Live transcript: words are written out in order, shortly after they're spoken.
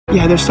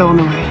Yeah, they're so in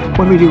the way.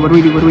 What do we do? What do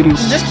we do? What do we do?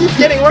 Just keep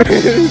getting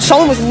worse.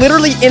 Someone was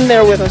literally in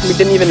there with us and we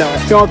didn't even know it.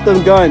 Show off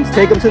them guns.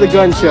 Take them to the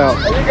gun show.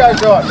 What you guys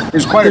doing?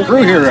 There's quite a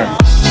crew here.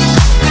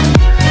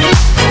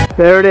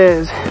 There it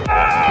is.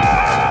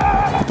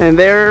 And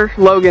there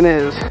Logan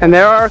is. And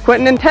there are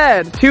Quentin and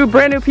Ted, two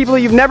brand new people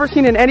you've never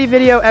seen in any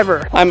video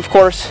ever. I'm, of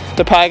course,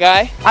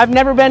 DaPieGuy. I've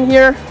never been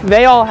here.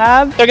 They all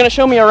have. They're gonna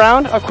show me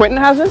around. Oh, Quentin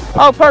hasn't?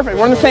 Oh, perfect.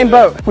 We're in the same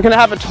boat. We're gonna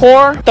have a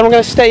tour. Then we're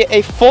gonna stay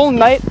a full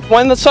night.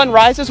 When the sun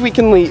rises, we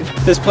can leave.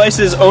 This place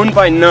is owned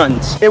by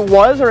nuns. It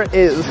was or it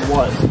is? It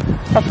was.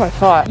 That's what I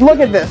thought. Look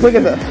at this. Look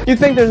at this. You'd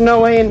think there's no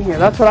way in here.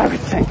 That's what I would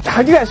think.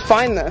 How'd you guys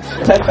find this?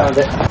 Ted found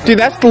it. Dude,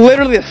 that's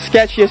literally the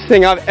sketchiest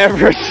thing I've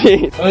ever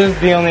seen. This is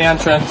the only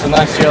entrance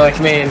unless you're like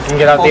me and can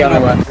get out the other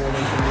way. I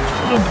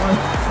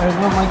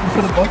wouldn't like to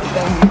put a bucket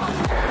down here.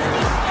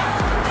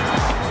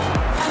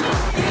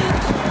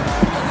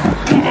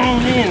 Oh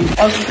man.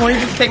 Oh, so can you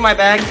just take my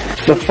bag?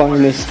 The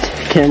finest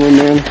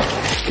cameraman.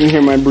 You can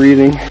hear my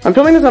breathing. I'm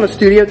filming this on a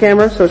studio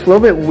camera, so it's a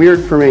little bit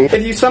weird for me.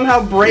 If you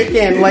somehow break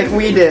in like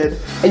we did,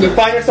 and you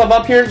find yourself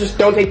up here, just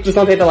don't take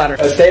the ladder.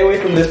 Stay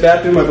away from this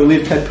bathroom. I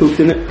believe Ted pooped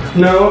in it.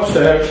 No,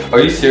 upstairs. Are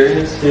you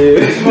serious?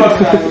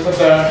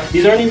 Yeah.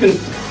 These aren't even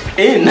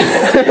in.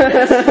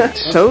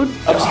 So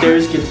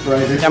Upstairs gets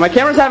brighter. yeah, my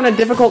camera's having a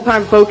difficult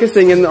time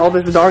focusing in all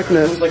this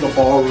darkness. It's like a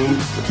ballroom.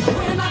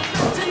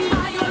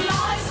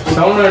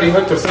 Someone already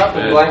hooked us up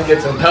with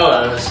blankets and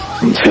pillows.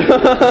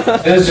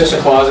 This is just a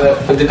closet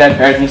with the dead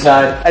parrot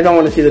inside. I don't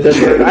want to see the disc.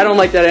 I don't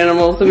like dead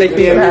animals. It makes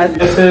me mad.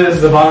 This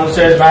is the bottom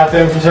stairs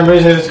bathroom. For some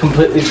reason, it's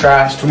completely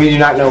trashed. We do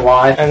not know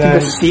why. And then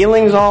The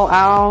ceiling's all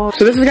out.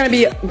 So this is going to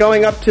be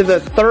going up to the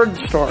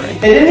 3rd story.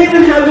 It didn't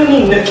even have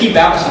any keep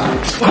out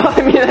signs. Well,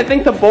 I mean, I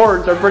think the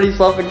boards are pretty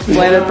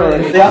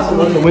self-explanatory. They also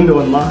left the window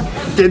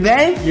unlocked. Did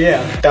they?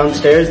 Yeah.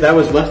 Downstairs, that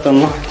was left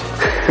unlocked.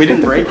 We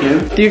didn't break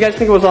in. Do you guys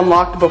think it was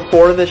unlocked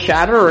before the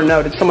shatter, or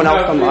no? Did someone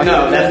else unlock it?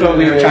 No, that's what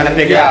we were trying to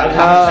figure out.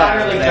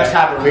 Saturday just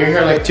happened. We were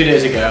here like 2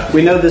 days ago.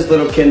 We know this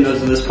little kid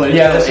knows of this place.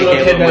 Yeah, this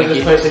little kid knows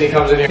this place and he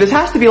comes in here. This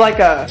has to be like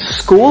a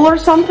school or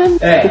something?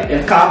 Hey,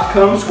 if cops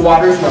come,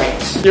 squatters'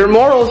 rights. Your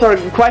morals are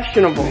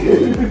questionable.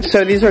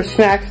 So these are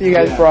snacks that you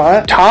guys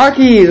brought.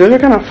 Takis, those are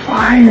kind of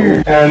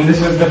fire. And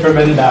this is the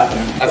forbidden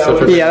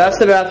bathroom. Yeah, that's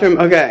the bathroom.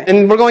 Okay.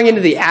 And we're going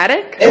into the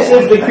attic? This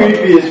is the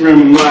creepiest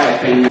room in my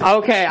opinion.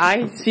 Okay,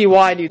 I see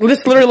why, dude. Well,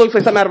 this literally looks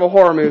like something out of a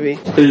horror movie.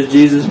 There's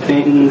Jesus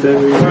paintings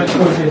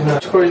everywhere.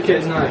 Corey's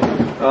kid's name.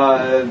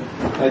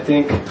 I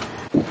think.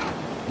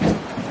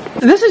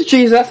 This is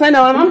Jesus, I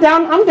know him.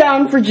 I'm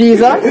down for Jesus.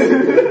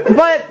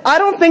 But I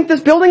don't think this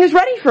building is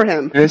ready for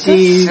him. This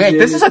is sick.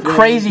 This is a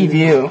crazy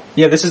view.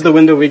 Yeah, this is the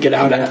window we get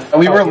out at.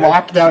 We were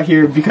locked out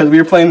here because we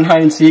were playing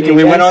hide and seek and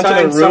we went onto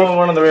the roof. Someone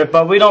went on the roof,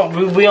 but we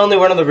only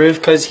went on the roof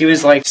because he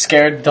was like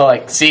scared to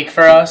like seek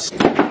for us.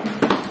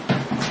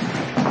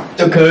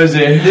 So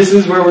cozy. This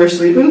is where we're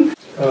sleeping?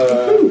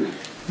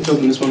 Let's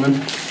open this one then.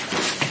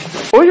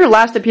 What was your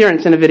last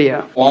appearance in a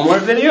video?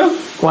 Walmart video?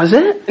 Was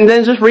it? And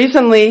then just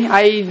recently,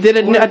 I did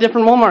a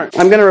different Walmart.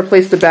 I'm gonna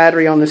replace the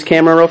battery on this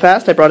camera real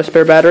fast. I brought a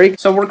spare battery.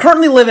 So we're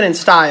currently living in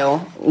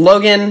style.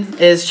 Logan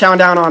is chowing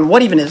down on,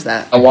 what even is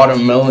that? A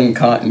watermelon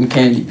cotton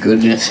candy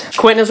goodness.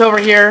 Quentin is over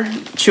here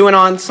chewing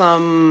on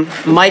some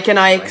Mike and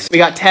Ike's. We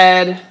got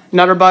Ted,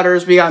 Nutter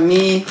Butters, we got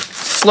me,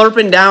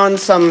 slurping down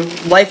some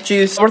Life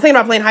Juice. We're thinking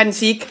about playing hide and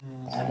seek.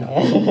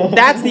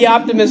 That's the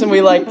optimism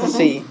we like to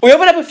see. We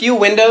opened up a few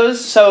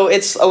windows, so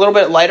it's a little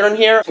bit lighter in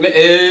here. It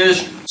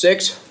is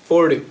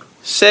 6:40.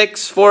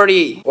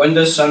 6:40. When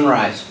does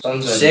sunrise?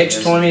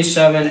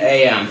 6:27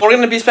 a.m. We're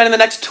gonna be spending the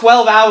next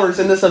 12 hours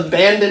in this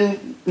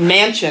abandoned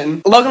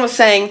mansion. Logan was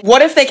saying,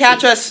 what if they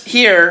catch us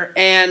here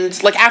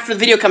and like after the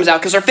video comes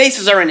out, because our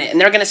faces are in it and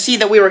they're gonna see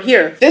that we were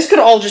here. This could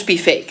all just be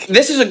fake.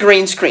 This is a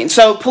green screen.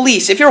 So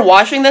police, if you're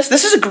watching this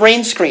is a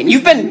green screen.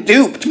 You've been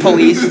duped,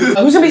 police.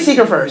 Who's gonna be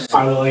seeker first?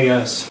 I will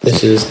guess.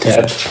 This is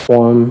Ted.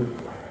 1,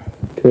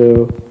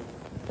 2,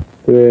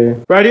 3.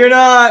 Ready or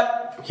not?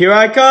 Here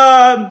I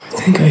come! I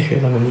think I hear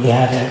them in the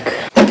attic.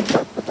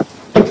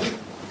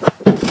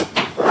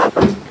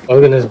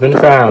 Logan has been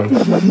found.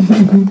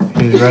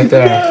 He's right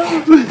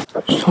there.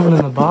 There's someone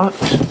in the box.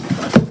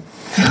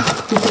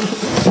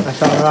 I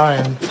found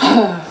Ryan.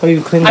 Oh,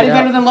 you cleaned it I did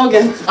better than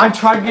Logan. I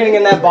tried getting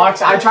in that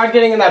box. I tried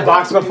getting in that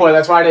box before.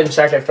 That's why I didn't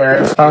check it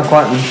first.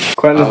 Quentin.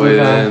 Quentin's been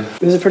found.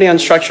 This is a pretty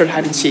unstructured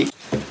hide and seek.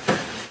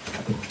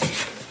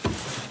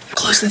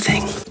 Close the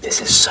thing. This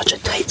is such a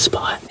tight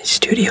spot. The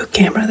studio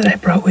camera that I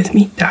brought with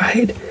me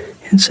died,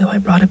 and so I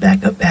brought a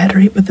backup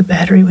battery, but the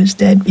battery was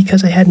dead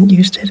because I hadn't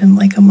used it in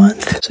like a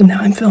month. So now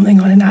I'm filming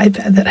on an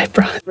iPad that I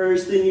brought.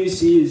 First thing you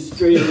see is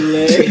straight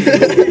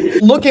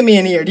leg. Look at me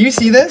in here. Do you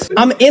see this?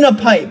 I'm in a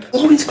pipe.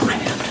 Logan's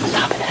climbing up to the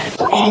top of that.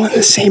 We're all in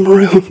the same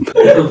room.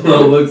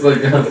 Looks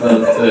like I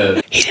found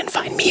Ted. He didn't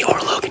find me or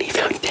Logan. He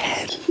found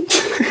Ted.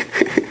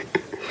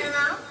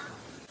 Hello?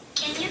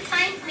 Can you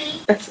find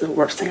me? That's the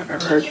worst thing I've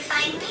ever heard. Can you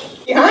find me?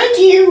 Behind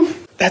you.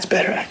 That's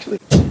better, actually.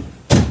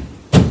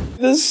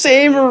 The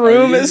same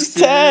room as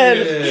Ted.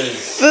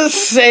 The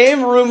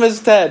same room as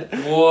Ted.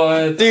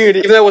 What? Dude,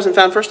 even though it wasn't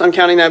found first, I'm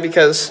counting now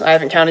because I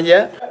haven't counted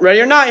yet. Ready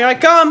or not, here I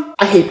come.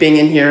 I hate being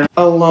in here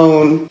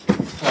alone.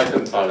 I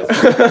couldn't find it.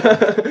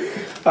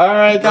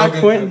 Alright, got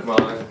Quentin. Come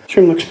on. This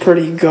room looks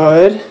pretty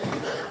good.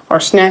 Our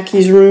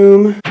snackies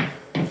room.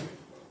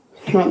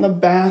 Not in the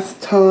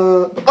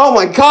bathtub. Oh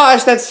my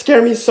gosh, that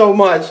scared me so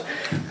much.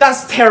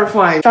 That's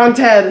terrifying. Found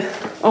Ted.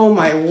 Oh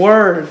my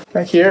word.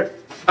 Back here.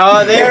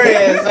 Oh, there he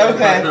is.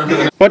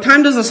 Okay. What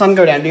time does the sun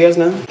go down? Do you guys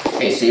know?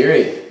 Hey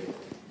Siri.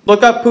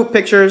 Look up poop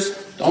pictures.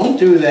 Don't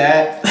do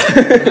that.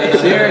 Hey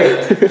Siri.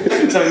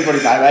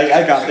 7:45.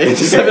 I got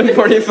this.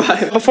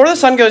 7:45. Before the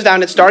sun goes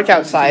down, it's dark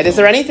outside. Is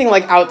there anything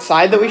like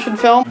outside that we should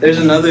film? There's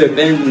another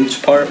abandoned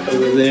part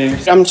over there.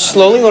 I'm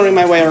slowly learning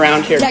my way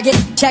around here. Check it,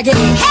 check it.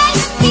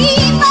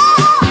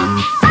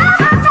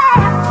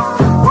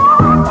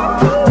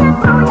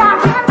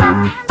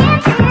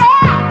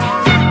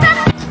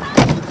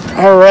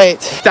 All right,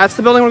 that's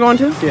the building we're going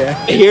to? Yeah.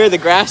 Here, the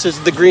grass is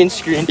the green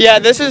screen. Yeah,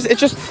 it's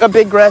just a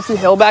big grassy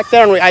hill back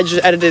there, and I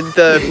just edited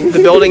the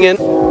building in.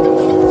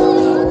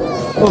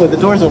 Oh, the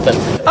door's open.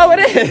 Oh,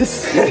 it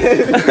is.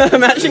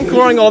 Imagine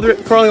crawling all the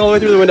way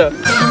through the window.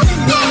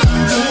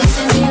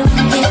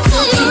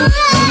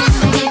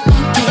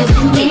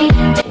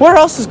 Where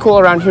else is cool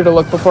around here to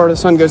look before the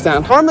sun goes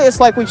down? Normally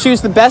it's like we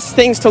choose the best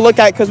things to look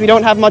at because we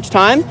don't have much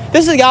time.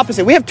 This is the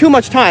opposite. We have too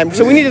much time,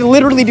 so we need to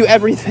literally do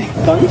everything.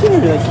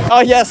 Dungeon? Oh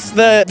yes,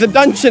 the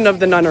dungeon of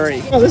the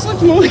nunnery. Oh, this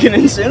looks more like an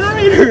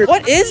incinerator.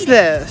 What is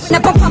this?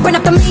 Pumping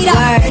up the meter.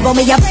 Want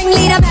me a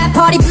ringleader, bad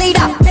party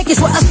bleeder. Make this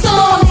with a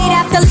storm. Lead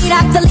after lead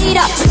after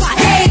leader.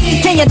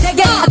 Hey, can you dig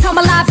it? I come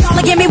alive,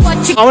 y'all give me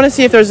what you. I want to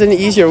see if there's an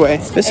easier way.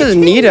 This is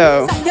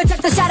neato.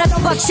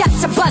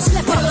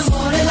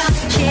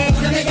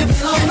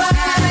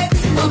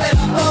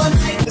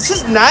 This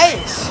is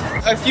nice.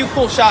 A few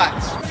cool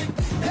shots.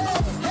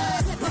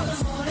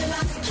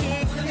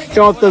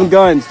 Show off them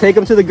guns. Take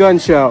them to the gun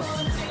show.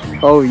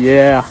 Oh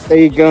yeah. There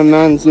you go,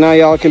 nuns. Now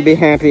y'all can be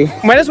happy.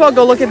 Might as well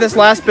go look at this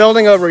last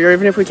building over here,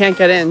 even if we can't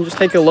get in. Just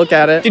take a look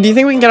at it. Dude, do you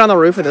think we can get on the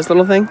roof of this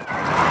little thing?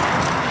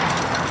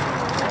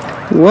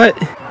 What?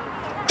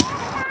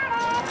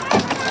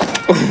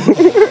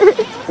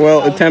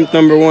 Well, attempt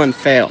number 1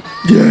 failed.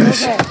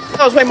 Yes. Okay.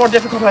 That was way more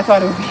difficult than I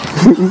thought it would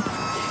be.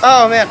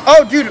 Oh man.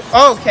 Oh dude.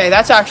 Okay,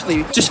 that's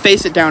actually, just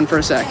face it down for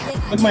a sec.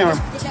 Look at my arm.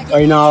 Are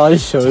you not allowed to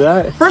show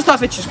that? First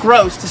off, it's just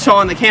gross to show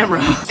on the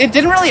camera. It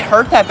didn't really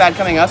hurt that bad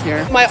coming up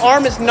here. My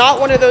arm is not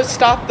one of those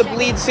stop the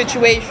bleed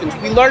situations.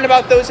 We learned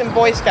about those in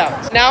Boy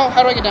Scouts. Now,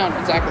 how do I get down?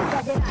 Exactly.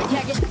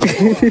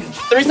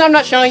 The reason I'm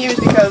not showing you is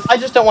because I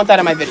just don't want that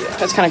in my video.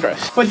 That's kind of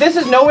gross. But this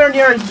is nowhere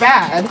near as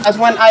bad as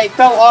when I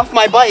fell off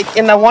my bike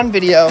in that one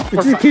video.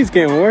 It just keeps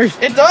getting worse.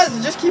 It does.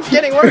 It just keeps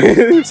getting worse.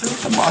 Is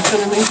there a box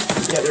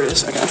underneath? Yeah, there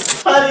is. Okay.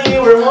 Honey,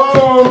 we're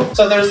home.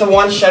 So there's the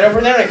one shed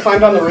over there, and I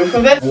climbed on the roof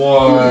of it.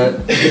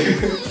 What?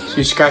 So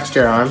you scratched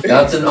your arm?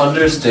 That's an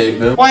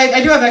understatement. Well,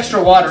 I do have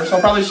extra water, so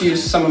I'll probably just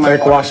use some of my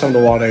water. Wash some of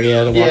the water,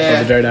 yeah, to wash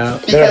all the dirt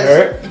out. Did it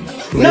hurt?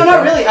 No,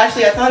 not really.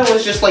 Actually, I thought it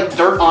was just like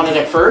dirt on it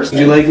at first. Would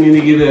you like me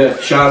to get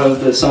a shot of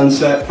the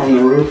sunset from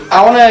the roof?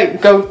 I want to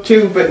go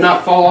too, but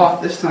not fall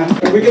off this time.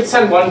 We could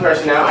send one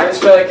person out. I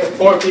just feel like if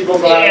 4 people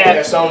go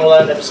out, someone will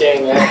end up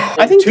seeing it.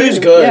 I think two's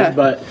good, yeah.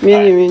 but me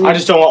and you. I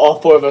just don't want all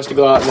 4 of us to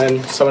go out and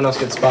then someone else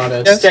gets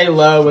spotted. Yes. Stay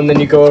low and then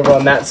you go over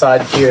on that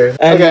side here.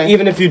 And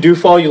even if you do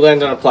fall, you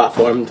land on a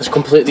platform that's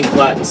completely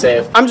flat and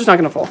safe. I'm just not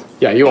going to fall.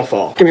 Yeah, you won't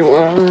fall. Give me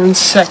 1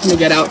 second to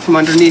get out from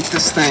underneath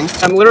this thing.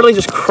 I'm literally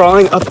just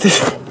crawling up this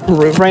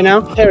roof right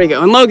now. There we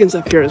go. And Logan's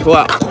up here as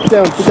well. Get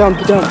down, get down,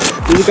 get down.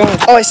 Where you going?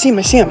 Oh, I see him.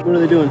 I see him. What are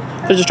they doing?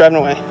 They're just driving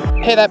away.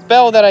 Hey, that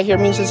bell that I hear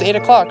means it's 8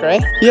 o'clock,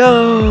 right?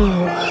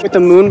 Yo, with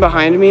the moon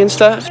behind me and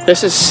stuff.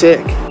 This is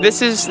sick.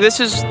 This is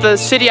the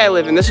city I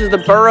live in. This is the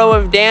borough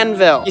of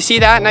Danville. You see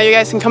that? Now you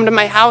guys can come to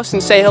my house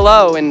and say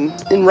hello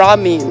and rob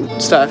me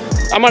and stuff.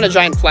 I'm on a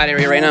giant flat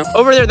area right now.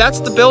 Over there,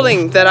 that's the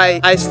building that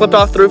I slipped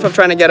off the roof of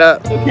trying to get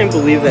up. I can't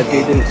believe that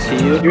dude didn't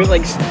see you. You're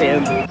like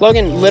standing.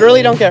 Logan,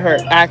 literally don't get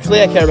hurt.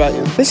 Actually, I care about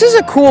you. This is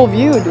a cool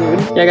view, dude.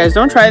 Yeah, guys,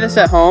 don't try this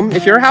at home.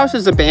 If your house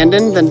is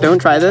abandoned, then don't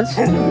try this.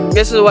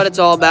 This is what it's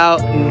all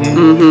about.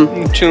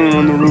 I'm chilling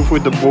on the roof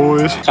with the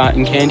boys.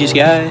 Cotton candies,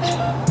 guys.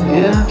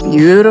 Yeah.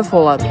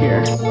 Beautiful up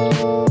here.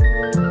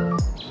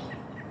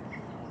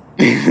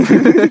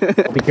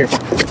 Be careful.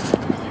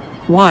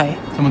 Why?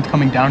 Someone's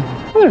coming down.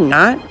 No, they're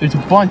not. There's a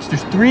bunch.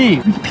 There's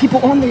 3 people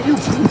on there.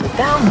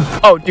 Down.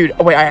 Oh, dude.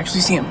 Oh, wait, I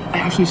actually see him.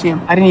 I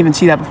didn't even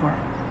see that before.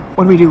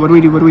 What do we do? What do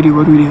we do? What do we do?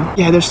 What do we do?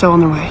 Yeah, they're still on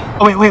their way.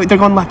 Oh, wait. They're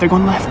going left. They're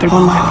going left. They're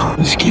going left.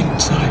 Let's get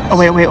inside. Oh,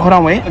 wait. Hold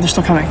on, wait. They're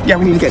still coming. Yeah,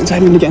 we need to get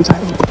inside.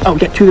 Oh,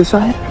 get to the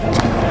side.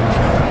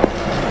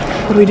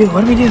 What do we do?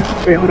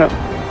 Wait, hold up.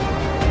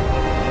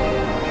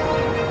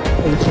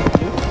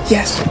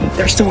 Yes,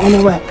 they're still on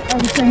their way. I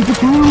was trying to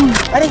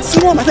I didn't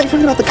see them. I thought you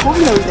were talking about the car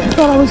that was there. I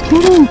thought I was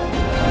kidding.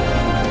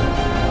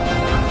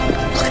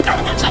 Look, they're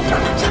on that side.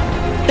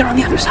 they're on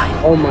the other side.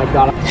 Oh my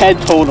god. Ted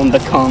told him to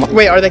come.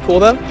 Wait, are they cool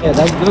though? Yeah,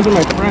 those are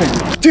my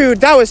friends.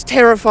 Dude, that was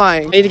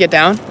terrifying. I need to get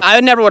down.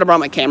 I never would have brought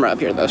my camera up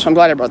here though, so I'm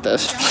glad I brought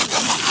this.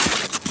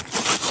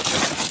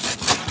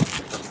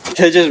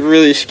 It just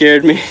really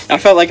scared me. I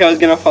felt like I was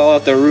gonna fall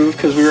out the roof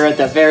because we were at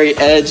the very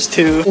edge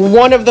too.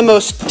 One of the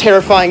most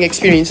terrifying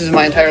experiences of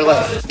my entire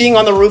life. Being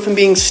on the roof and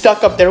being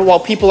stuck up there while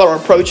people are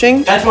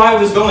approaching. That's why I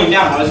was going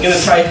down. I was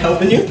gonna try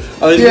helping you.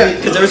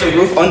 Because there was a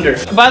roof under.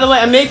 By the way,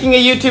 I'm making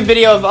a YouTube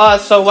video of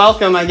us, so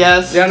welcome, I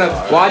guess. Yeah, no,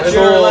 Watch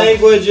your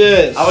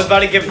languages. I was about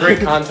to give great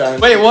content.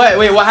 Wait, what?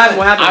 Wait, what happened?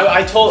 What happened?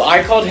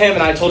 I called him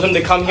and I told him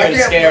to come here and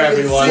scare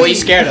everyone. Well, he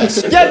scared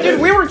us. Yeah, dude,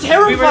 we were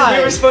terrified.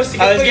 We were supposed to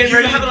get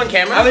ready to have it on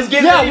camera. I was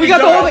getting ready we to got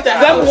the go whole out thing.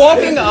 the Them house.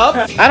 walking up.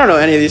 I don't know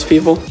any of these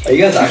people. Are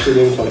you guys actually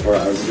doing 24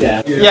 hours?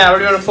 Yeah. Yeah, we're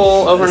doing a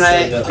full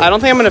overnight. I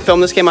don't think I'm gonna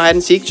film this game of hide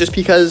and seek just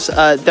because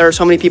there are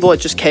so many people.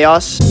 It's just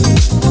chaos.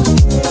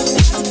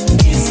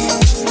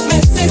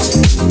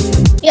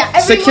 Yeah,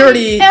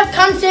 Security.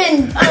 comes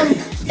in.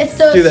 If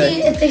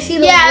they see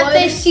the wood, if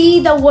they see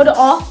the wood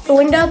off the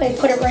window, they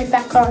put it right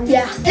back on.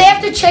 Yeah, they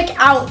have to check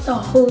out the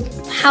whole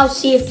house,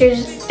 see if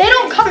there's. They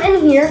don't come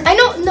in here. I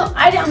know. No,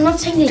 I'm not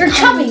saying they're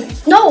chubby.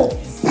 No.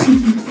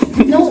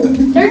 No,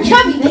 they're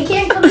chubby. They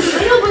can't come in.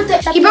 I know,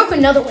 but he broke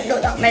another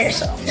window down there,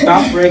 so.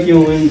 Stop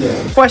breaking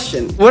windows.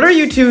 Question: what are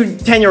you two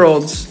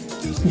 10-year-olds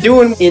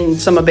doing in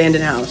some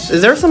abandoned house?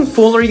 Is there some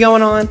foolery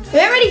going on?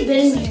 We've already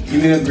been in here.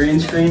 You mean a green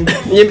screen?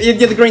 You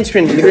get the green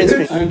screen. The green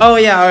screen. Oh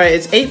yeah, all right.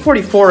 It's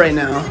 8:44 right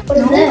now. What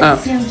is this?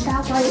 Oh. Damn,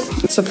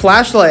 stoplight. It's a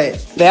flashlight.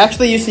 They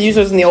actually used to use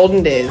those in the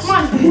olden days. Come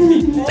on.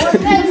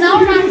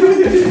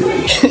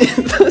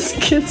 Those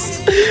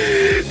kids,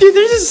 dude,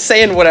 they're just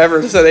saying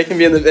whatever so they can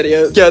be in the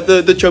video. Yeah,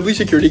 the chubby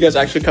security guys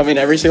actually come in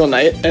every single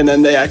night, and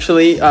then they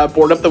actually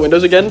board up the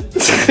windows again.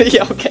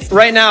 Yeah, okay.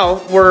 Right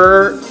now,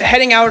 we're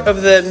heading out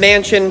of the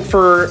mansion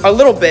for a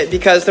little bit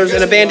because there's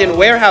an abandoned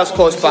warehouse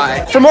close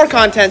by. For more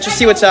content, just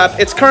see what's up.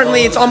 It's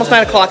almost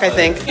 9 o'clock, I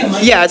think.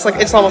 Yeah,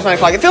 it's almost 9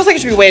 o'clock. It feels like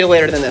it should be way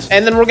later than this.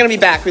 And then we're gonna be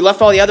back. We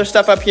left all the other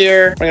stuff up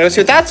here. We're gonna go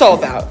see what that's all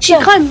about. She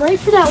climbed right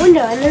through that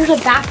window, and there's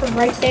a bathroom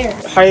right there.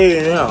 How do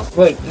you know?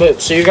 Wait,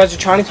 so you guys are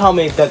trying to tell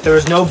me that there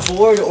was no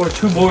board or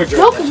two boards?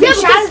 No, because we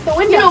shattered the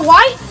window. You know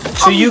why?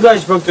 So you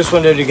guys broke this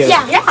window together?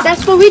 Yeah,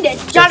 that's what we did.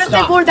 Shot up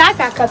and board that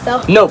back up,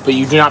 though. No, but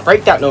you do not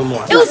break that no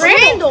more. It was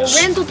Randall.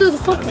 Randall threw the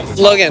footprint.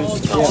 Logan,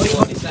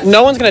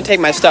 no one's gonna take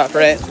my stuff,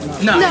 right?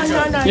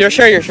 No. You're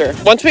sure?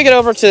 Once we get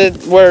over to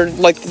where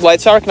like the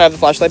lights are, can I have the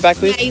flashlight back,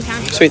 please? Yeah, you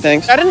can. Sweet,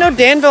 thanks. I didn't know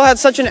Danville had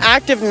such an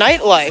active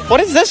nightlife. What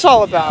is this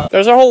all about?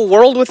 There's a whole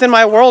world within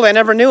my world I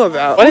never knew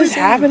about. What is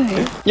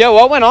happening? Yo,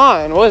 what went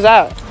on? What was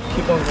that?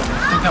 Keep on going.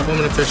 I think that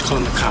woman up there's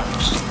calling the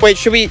cops. Wait,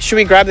 should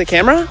we grab the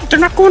camera? They're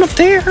not going up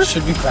there.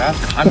 Should we grab?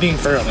 I'm being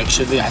fair. Like,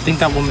 should we? I think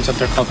that woman's up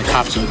there calling the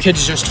cops. So the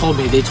kids just told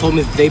me. They told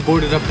me they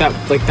boarded up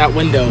that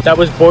window that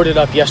was boarded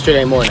up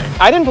yesterday morning.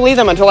 I didn't believe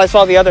them until I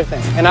saw the other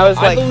thing, and I was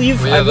like,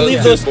 I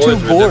believe those two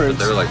boards.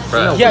 They were like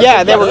fresh.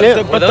 Yeah, they were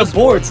new. But the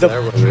boards,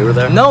 We were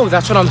there. no,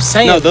 that's what I'm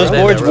saying. No, those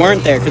boards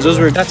weren't there because those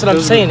were. That's what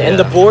I'm saying. And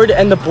the board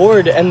and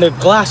the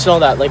glass and all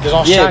that, like, is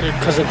all shattered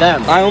because of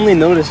them. I only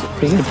noticed it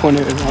because they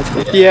pointed it out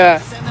to me.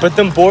 yeah. But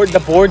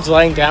the boards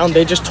lying down,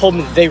 they just told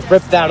me they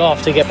ripped that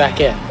off to get back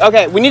in.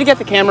 Okay, we need to get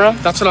the camera.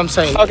 That's what I'm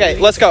saying. Okay,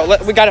 let's go.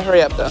 We gotta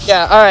hurry up though.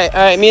 Yeah. All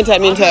right. Me and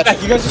Ted.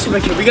 You guys just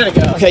make it. We gotta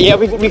go. Okay. Yeah,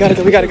 we gotta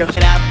go. It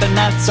happened,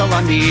 that's all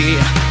on me.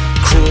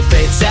 Cruel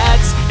fate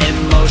sets in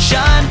motion,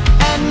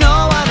 and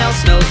no one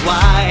else knows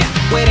why.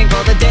 Waiting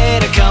for the day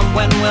to come,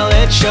 when will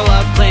it show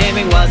up?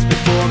 Claiming what's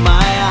before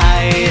my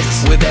eyes.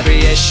 With every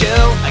issue,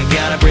 I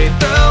gotta breathe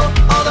through,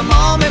 or the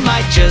moment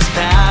might just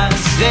pass.